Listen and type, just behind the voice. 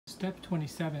Step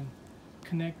 27.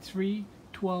 Connect three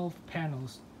 12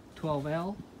 panels,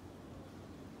 12L,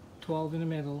 12 in the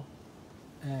middle,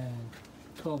 and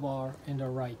 12R in the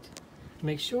right.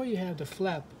 Make sure you have the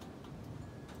flap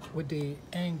with the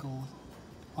angle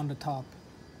on the top,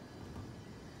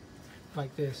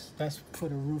 like this. That's for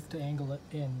the roof to angle it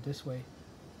in this way,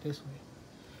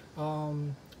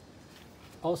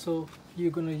 also, you're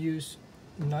going to use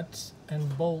nuts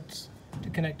and bolts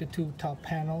to connect the two top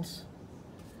panels.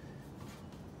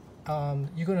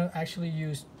 You're going to actually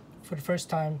use, for the first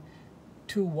time,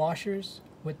 2 washers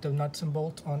with the nuts and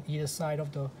bolts on either side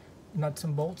of the nuts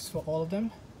and bolts for all of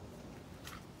them.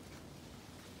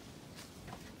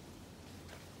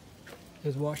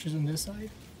 There's washers on this side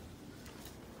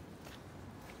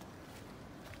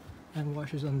and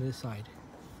washers on this side,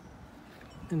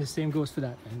 and the same goes for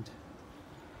that end.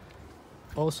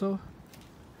 Also,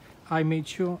 I made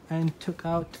sure and took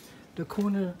out the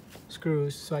corner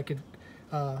screws so I could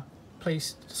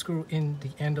place the screw in the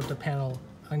end of the panel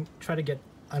and try to get,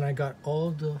 and I got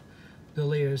all the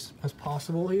layers as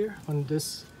possible here on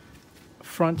this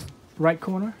front right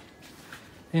corner.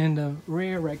 In the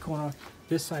rear right corner,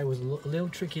 this side was a little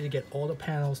tricky to get all the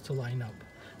panels to line up,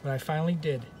 but I finally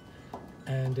did,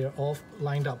 and they're all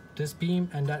lined up. This beam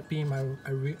and that beam,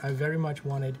 I very much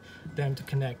wanted them to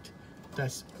connect.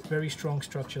 That's very strong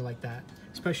structure like that,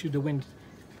 especially the wind.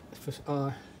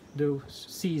 The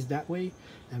sea is that way,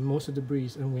 and most of the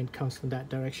breeze and wind comes from that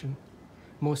direction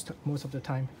most of the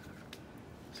time.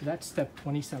 So that's step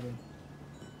 27.